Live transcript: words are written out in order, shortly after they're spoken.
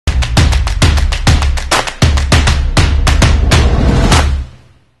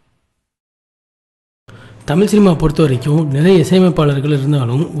Tamil cinema பொறுத்த வரைக்கும் நிறைய இசையமைப்பாளர்கள்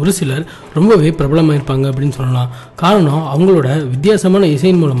இருந்தாலும் ஒரு சிலர் ரொம்பவே பிரபலமாக இருப்பாங்க அப்படின்னு சொல்லலாம். காரணம் அவங்களோட வித்தியாசமான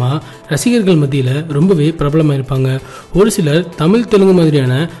இசையின் மூலமாக ரசிகர்கள் மத்தியில் ரொம்பவே பிரபலமாக இருப்பாங்க. ஒரு சிலர் தமிழ் தெலுங்கு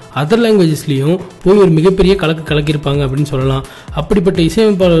மாதிரியான அதர் லாங்குவேஜஸ்லேயும் போய் ஒரு மிகப்பெரிய கலக்கியிருப்பாங்க அப்படின்னு சொல்லலாம். அப்படிப்பட்ட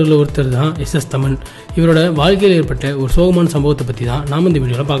இசையமைப்பாளர்கள் ஒருத்தர் தான் தமன். இவரோட வாழ்க்கையில் ஏற்பட்ட ஒரு சோகமான சம்பவத்தை பற்றி தான் நாம் இந்த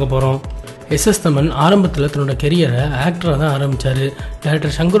வீடியோவில் பார்க்க போகிறோம். தமன் ஆரம்பத்தில் தன்னோட கெரியரை ஆக்டராக தான் ஆரம்பித்தார்.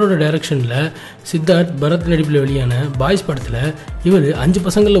 டைரக்டர் சங்கரோட டைரக்ஷனில் சித்தார்த் பரத் நடிப்பில் வெளியான பாய்ஸ் படத்தில் இவர் 5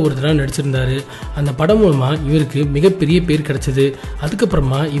 பசங்களில் ஒருத்தராக நடிச்சிருந்தார். அந்த படம் மூலமாக இவருக்கு மிகப்பெரிய பேர் கிடச்சிது.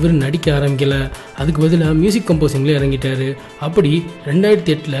 அதுக்கப்புறமா இவர் நடிக்க ஆரம்பிக்கல, அதுக்கு பதிலாக மியூசிக் கம்போசிங்கில் இறங்கிட்டார். அப்படி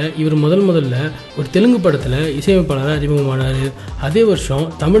 2008 இவர் முதல்ல ஒரு தெலுங்கு படத்தில் இசையமைப்பாளராக அறிமுகமானார். அதே வருஷம்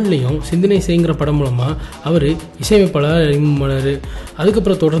தமிழ்லையும் சிந்தனை செய்கிற படம் மூலமாக அவர் இசையமைப்பாளராக அறிமுகமானார்.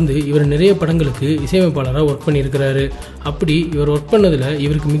 அதுக்கப்புறம் தொடர்ந்து இவர் நிறைய படங்களுக்கு இசையமைப்பாளராக ஒர்க் பண்ணியிருக்கிறாரு. அப்படி இவர் ஒர்க் பண்ணதில்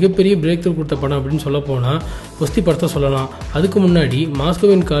இவருக்கு மிகப்பெரிய பிரேக் த்ரூ கொடுத்த படம் அப்படின்னு சொல்ல போனால் ஒஸ்தி படத்தை சொல்லலாம். அதுக்கு முன்னாடி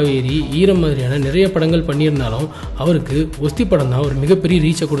மாஸ்கோவின் காவேரி, ஈரம் மாதிரியான நிறைய படங்கள் பண்ணியிருந்தாலும் அவருக்கு ஒஸ்தி படம் தான் ஒரு மிகப்பெரிய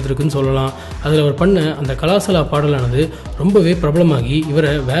ரீச்சை கொடுத்துருக்குன்னு சொல்லலாம். அதில் அவர் பண்ண அந்த கலாசலா பாடலானது ரொம்பவே பிரபலமாகி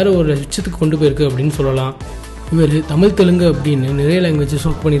இவரை வேற ஒரு உச்சத்துக்கு கொண்டு போயிருக்கு அப்படின்னு சொல்லலாம். இவர் தமிழ் தெலுங்கு அப்படின்னு நிறைய லாங்குவேஜஸ்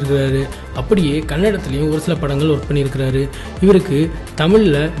ஒர்க் பண்ணியிருக்கிறாரு. அப்படியே கன்னடத்துலேயும் ஒரு சில படங்கள் ஒர்க் பண்ணியிருக்கிறாரு. இவருக்கு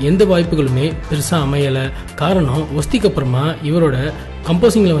தமிழில் எந்த வாய்ப்புகளுமே பெருசாக அமையலை. காரணம் ஒஸ்திக்கு அப்புறமா இவரோட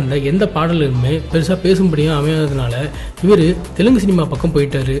கம்போசிங்கில் வந்த எந்த பாடலுமே பெருசாக பேசும்படியாக அமையாததுனால இவர் தெலுங்கு சினிமா பக்கம்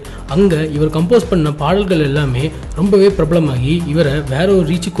போயிட்டார். அங்கே இவர் கம்போஸ் பண்ண பாடல்கள் எல்லாமே ரொம்பவே பிரபலமாகி இவரை வேற ஒரு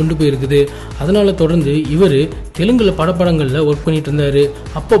ரீச்சுக்கு கொண்டு போயிருக்குது. அதனால் தொடர்ந்து இவர் தெலுங்கில் படங்களில் ஒர்க் பண்ணிட்டு இருந்தார்.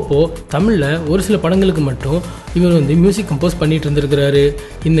 அப்பப்போ தமிழில் ஒரு சில படங்களுக்கு மட்டும் இவர் மியூசிக் கம்போஸ் பண்ணிட்டு இருந்திருக்கிறாரு.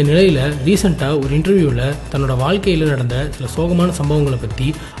 இந்த நிலையில் ரீசெண்டாக ஒரு இன்டர்வியூவில் தன்னோட வாழ்க்கையில் நடந்த சில சோகமான சம்பவங்களை பற்றி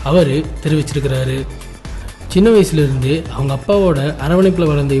அவர் தெரிவிச்சிருக்கிறாரு. சின்ன வயசுலேருந்து அவங்க அப்பாவோட அரவணைப்பில்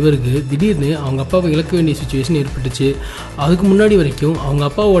வளர்ந்த இவருக்கு திடீர்னு அவங்க அப்பாவை இழக்க வேண்டிய சுச்சுவேஷன் ஏற்பட்டுச்சு. அதுக்கு முன்னாடி வரைக்கும் அவங்க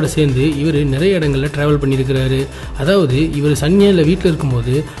அப்பாவோட சேர்ந்து இவர் நிறைய இடங்களில் ட்ராவல் பண்ணியிருக்கிறாரு. அதாவது இவர் சன்னியில் வீட்டில்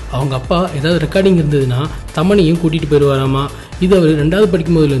இருக்கும்போது அவங்க அப்பா ஏதாவது ரெக்கார்டிங் இருந்ததுன்னா தமனையும் கூட்டிகிட்டு போயிடுவாராமா. இது அவர் 2வது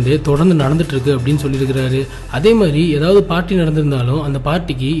படிக்கும் போதுலேருந்தே தொடர்ந்து நடந்துட்டுருக்கு அப்படின்னு சொல்லியிருக்கிறாரு. அதே மாதிரி ஏதாவது பார்ட்டி நடந்திருந்தாலும் அந்த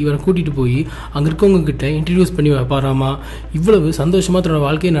பார்ட்டிக்கு இவரை கூட்டிகிட்டு போய் அங்கே இருக்கவங்க கிட்ட இன்ட்ரடியூஸ் பண்ணி வைப்பாராமா. இவ்வளவு சந்தோஷமாக தன்னோட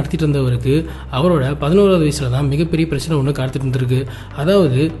வாழ்க்கையை நடத்திட்டு இருந்தவருக்கு அவரோட 11வது வயசில் தான் மிகப்பெரிய பிரச்சனை ஒன்று காத்துட்டு இருந்திருக்கு.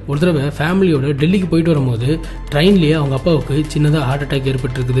 அதாவது ஒரு தடவை ஃபேமிலியோட டெல்லிக்கு போயிட்டு வரும்போது ட்ரெயின்லேயே அவங்க அப்பாவுக்கு சின்னதாக ஹார்ட் அட்டாக்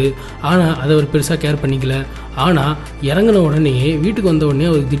ஏற்பட்டிருக்குது. ஆனால் அதை அவர் பெருசாக கேர் பண்ணிக்கல. ஆனால் இறங்கின உடனேயே வீட்டுக்கு வந்த உடனே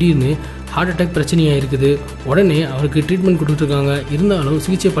அவருக்கு திடீர்னு ஹார்ட் அட்டாக் பிரச்சனையாக இருக்குது. உடனே அவருக்கு ட்ரீட்மெண்ட் கொடுத்துட்ருக்காங்க. இருந்தாலும்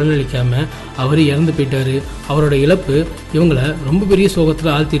சிகிச்சை பலனளிக்காமல் அவர் இறந்து போயிட்டார். அவரோட இழப்பு இவங்களை ரொம்ப பெரிய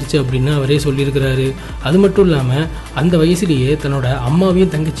சோகத்தில் ஆழ்த்திருச்சு அப்படின்னு அவரே சொல்லியிருக்கிறாரு. அது மட்டும் இல்லாமல் அந்த வயசுலேயே தன்னோட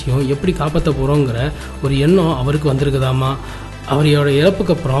அம்மாவையும் தங்கச்சியும் எப்படி காப்பாற்ற போகிறோங்கிற ஒரு எண்ணம் அவருக்கு வந்திருக்குதாமா. அவரோட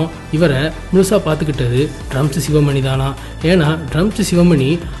இறப்புக்கு அப்புறம் இவரை முழுசாக பார்த்துக்கிட்டது ட்ரம்ஸ் சிவமணி தானா. ஏன்னா ட்ரம்ஸ் சிவமணி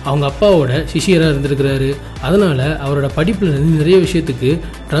அவங்க அப்பாவோட சிஷியராக இருந்திருக்கிறாரு. அதனால் அவரோட படிப்பில் இருந்து நிறைய விஷயத்துக்கு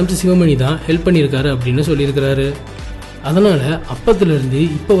ட்ரம்ஸ் சிவமணி தான் ஹெல்ப் பண்ணியிருக்காரு அப்படின்னு சொல்லியிருக்கிறாரு. அதனால் அப்பத்துலேருந்து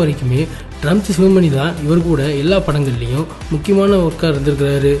இப்போ வரைக்குமே ட்ரம்ஸ் சிவமணி தான் இவர் கூட எல்லா படங்கள்லேயும் முக்கியமான ஒர்க்காக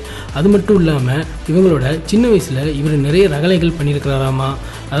இருந்திருக்கிறாரு. அது மட்டும் இல்லாமல் இவங்களோட சின்ன வயசில் இவர் நிறைய ரகலைகள் பண்ணியிருக்கிறாராமா.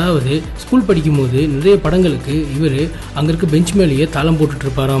 அதாவது ஸ்கூல் படிக்கும்போது நிறைய படங்களுக்கு இவர் அங்கே இருக்க பெஞ்ச் மேலேயே தாளம்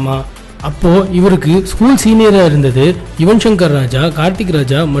போட்டுட்ருப்பாராமா. அப்போது இவருக்கு ஸ்கூல் சீனியராக இருந்தது யுவன் சங்கர் ராஜா, கார்த்திக்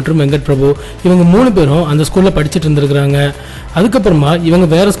ராஜா மற்றும் வெங்கட் பிரபு. இவங்க 3 பேரும் அந்த ஸ்கூலில் படிச்சுட்டு இருந்திருக்கிறாங்க. அதுக்கப்புறமா இவங்க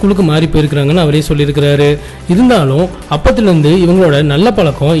வேறு ஸ்கூலுக்கு மாறி போயிருக்கிறாங்கன்னு அவரே சொல்லியிருக்கிறாரு. இருந்தாலும் அப்பத்துலேருந்து இவங்களோட நல்ல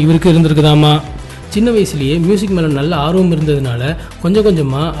பழக்கம் இவருக்கு இருந்திருக்குதாமா. சின்ன வயசுலேயே மியூசிக் மேலே நல்ல ஆர்வம் இருந்ததுனால கொஞ்சம்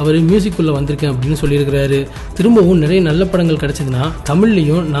கொஞ்சமாக அவர் மியூசிக்குள்ளே வந்திருக்கேன் அப்படின்னு சொல்லியிருக்கிறாரு. திரும்பவும் நிறைய நல்ல படங்கள் கிடச்சிதுன்னா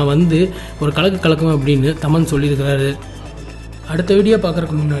தமிழ்லேயும் நான் ஒரு கலக்குவேன் அப்படின்னு தமன் சொல்லியிருக்கிறாரு. அடுத்த வீடியோ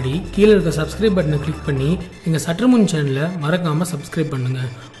பார்க்குறதுக்கு முன்னாடி கீழே இருக்க சப்ஸ்கிரைப் பட்டனை கிளிக் பண்ணி எங்கள் சற்றுமுன் சேனலை மறக்காமல் சப்ஸ்கிரைப்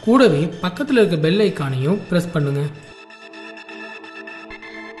பண்ணுங்கள். கூடவே பக்கத்தில் இருக்க பெல் ஐக்கானையும் ப்ரெஸ் பண்ணுங்கள்.